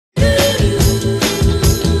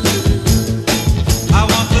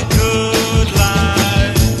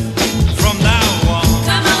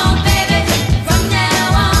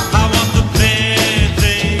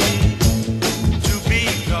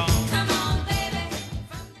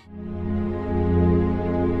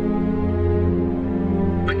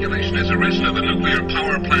aftermath of a nuclear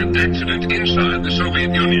power plant accident inside the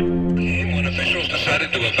Soviet Union. When officials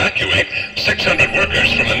decided to evacuate 600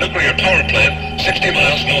 workers from a nuclear power plant 60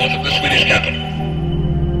 miles north of the Swedish capital.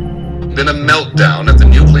 Been a meltdown at the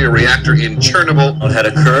nuclear reactor in Chernobyl. What had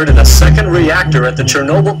occurred in a second reactor at the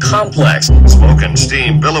Chernobyl complex. Smoke and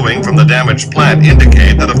steam billowing from the damaged plant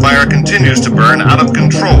indicate that the fire continues to burn out of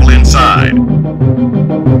control inside.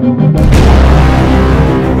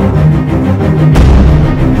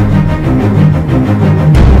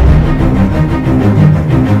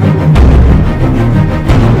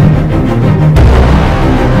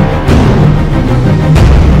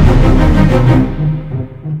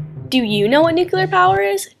 Do you know what nuclear power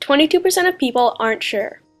is? 22% of people aren't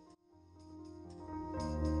sure.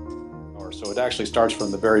 So it actually starts from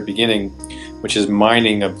the very beginning, which is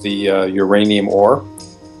mining of the uranium ore,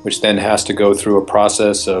 which then has to go through a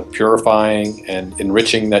process of purifying and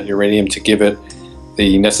enriching that uranium to give it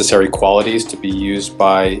the necessary qualities to be used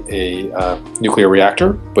by a nuclear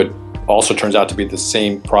reactor, but also turns out to be the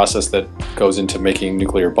same process that goes into making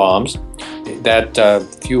nuclear bombs. That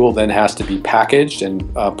fuel then has to be packaged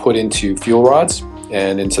and put into fuel rods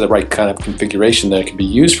and into the right kind of configuration that it can be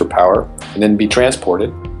used for power, and then be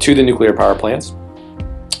transported to the nuclear power plants,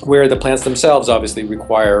 where the plants themselves obviously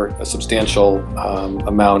require a substantial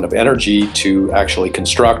amount of energy to actually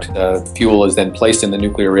construct. Fuel is then placed in the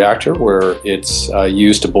nuclear reactor, where it's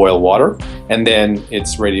used to boil water, and then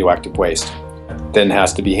it's radioactive waste. Then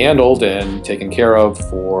has to be handled and taken care of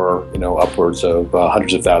for upwards of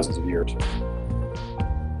hundreds of thousands of years.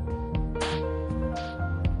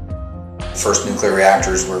 First nuclear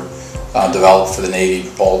reactors were developed for the Navy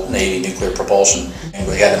nuclear propulsion, and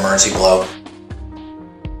we had emergency blow.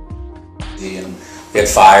 And we had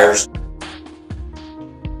fires,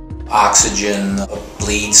 oxygen,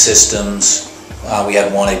 bleed systems. We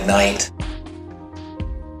had one ignite.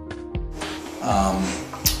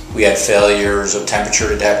 We had failures of temperature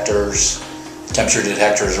detectors. Temperature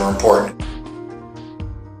detectors are important.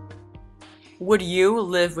 Would you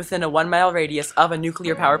live within a 1-mile radius of a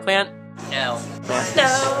nuclear power plant? No.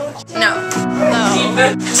 No. No.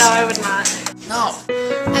 No. No, I would not. No.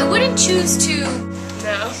 I wouldn't choose to.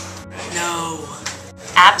 No. No.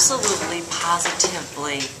 Absolutely,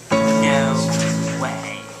 positively, no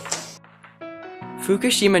way.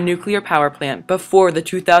 Fukushima nuclear power plant before the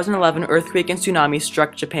 2011 earthquake and tsunami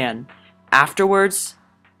struck Japan. Afterwards,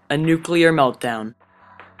 a nuclear meltdown.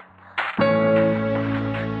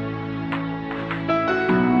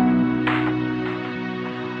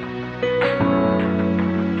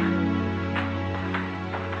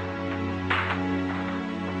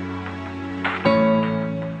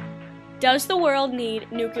 Does the world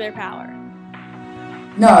need nuclear power?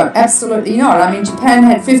 No, absolutely not. I mean, Japan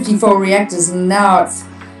had 54 reactors and now it's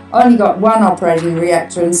only got one operating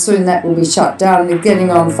reactor, and soon that will be shut down. They're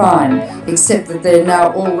getting on fine, except that they're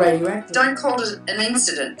now all radioactive. Don't call it an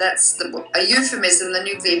incident. That's a euphemism. The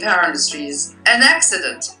nuclear power industry is an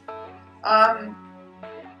accident.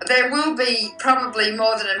 There will be probably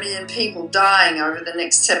more than 1 million people dying over the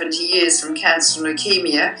next 70 years from cancer and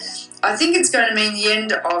leukemia. I think it's going to mean the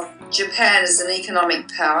end of Japan as an economic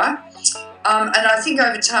power. And I think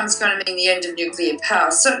over time it's going to mean the end of nuclear power.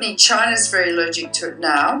 Certainly China's very allergic to it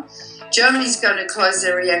now. Germany's going to close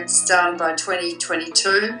their reactors down by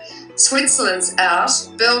 2022. Switzerland's out.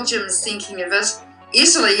 Belgium's thinking of it.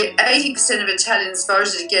 Italy, 80% of Italians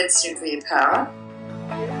voted against nuclear power.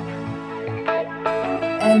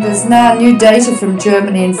 And there's now new data from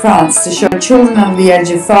Germany and France to show children under the age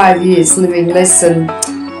of 5 years living less than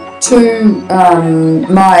 2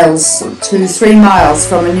 miles to 3 miles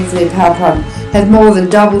from a nuclear power plant have more than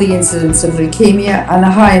double the incidence of leukemia and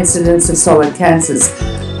a high incidence of solid cancers.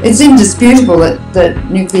 It's indisputable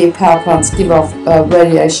that nuclear power plants give off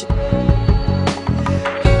radiation.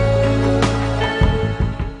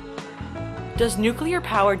 Does nuclear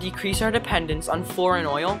power decrease our dependence on foreign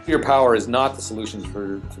oil? Nuclear power is not the solution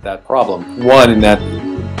to that problem. One, in that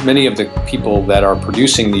many of the people that are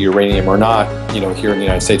producing the uranium are not, here in the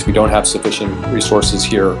United States. We don't have sufficient resources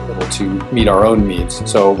here to meet our own needs.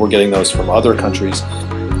 So we're getting those from other countries,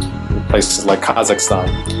 places like Kazakhstan.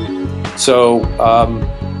 So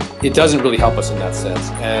it doesn't really help us in that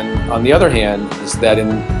sense. And on the other hand, is that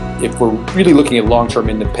if we're really looking at long-term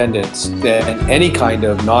independence, then any kind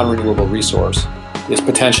of non-renewable resource is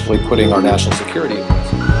potentially putting our national security at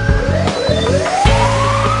risk.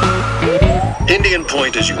 Indian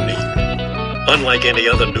Point is unique. Unlike any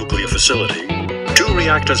other nuclear facility, 2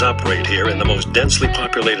 reactors operate here in the most densely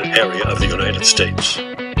populated area of the United States.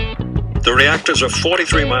 The reactors are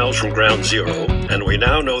 43 miles from ground zero, and we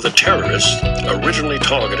now know the terrorists originally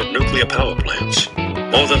targeted nuclear power plants.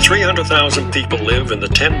 More than 300,000 people live in the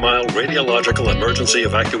 10-mile radiological emergency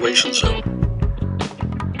evacuation zone.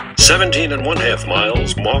 17.5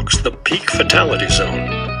 miles marks the peak fatality zone.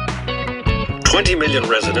 20 million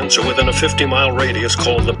residents are within a 50-mile radius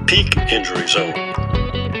called the peak injury zone.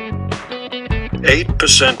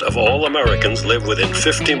 8% of all Americans live within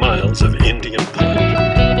 50 miles of Indian Point.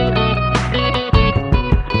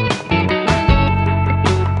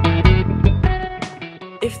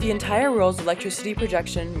 If the entire world's electricity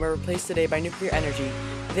production were replaced today by nuclear energy,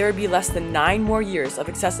 there would be less than 9 more years of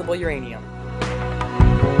accessible uranium.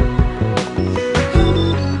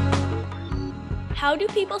 How do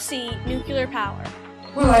people see nuclear power?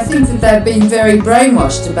 Well, I think that they've been very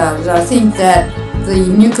brainwashed about it. I think that the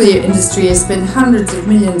nuclear industry has spent hundreds of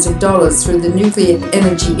millions of dollars through the Nuclear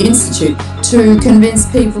Energy Institute to convince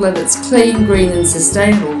people that it's clean, green and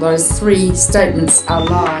sustainable. Those three statements are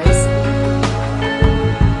lies.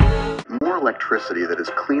 More electricity that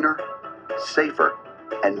is cleaner, safer,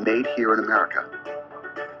 and made here in America.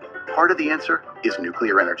 Part of the answer is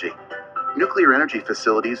nuclear energy. Nuclear energy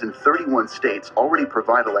facilities in 31 states already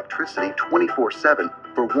provide electricity 24/7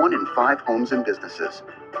 for 1 in 5 homes and businesses.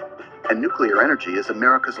 And nuclear energy is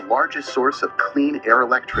America's largest source of clean air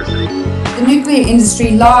electricity. The nuclear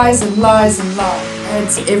industry lies and lies and lies.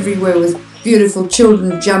 Ads everywhere with beautiful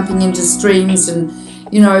children jumping into streams and,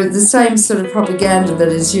 you know, the same sort of propaganda that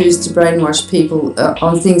is used to brainwash people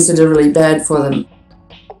on things that are really bad for them.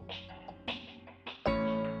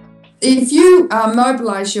 If you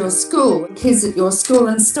mobilise your school, kids at your school,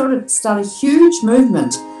 and start a huge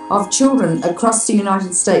movement of children across the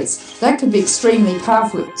United States, that could be extremely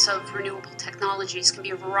powerful. So renewable technologies can be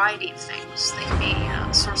a variety of things. They can be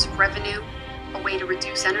a source of revenue, a way to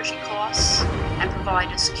reduce energy costs, and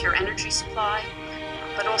provide a secure energy supply,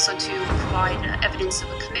 but also to provide evidence of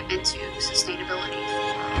a commitment to sustainability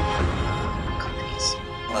for companies.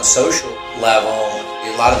 On a social level,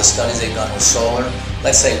 a lot of the studies they've done with solar,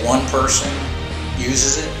 let's say one person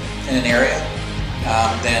uses it in an area,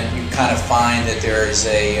 then you kind of find that there is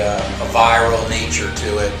a viral nature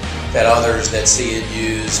to it, that others that see it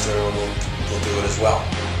used will do it as well.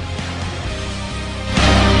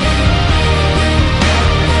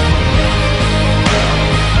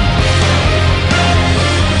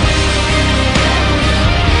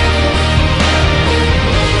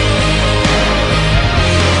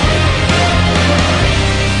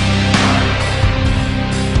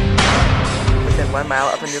 Within 1 mile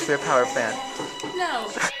of a nuclear power plant. No.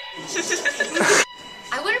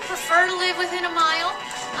 I wouldn't prefer to live within a mile.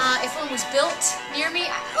 If one was built near me,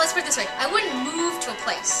 let's put it this way, I wouldn't move to a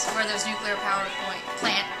place where there's nuclear power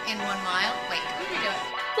plant in 1 mile. Wait, what are we doing?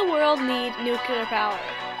 The world need nuclear power.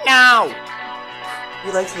 No!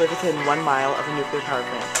 You like to live within 1 mile of a nuclear power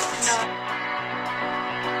plant. No.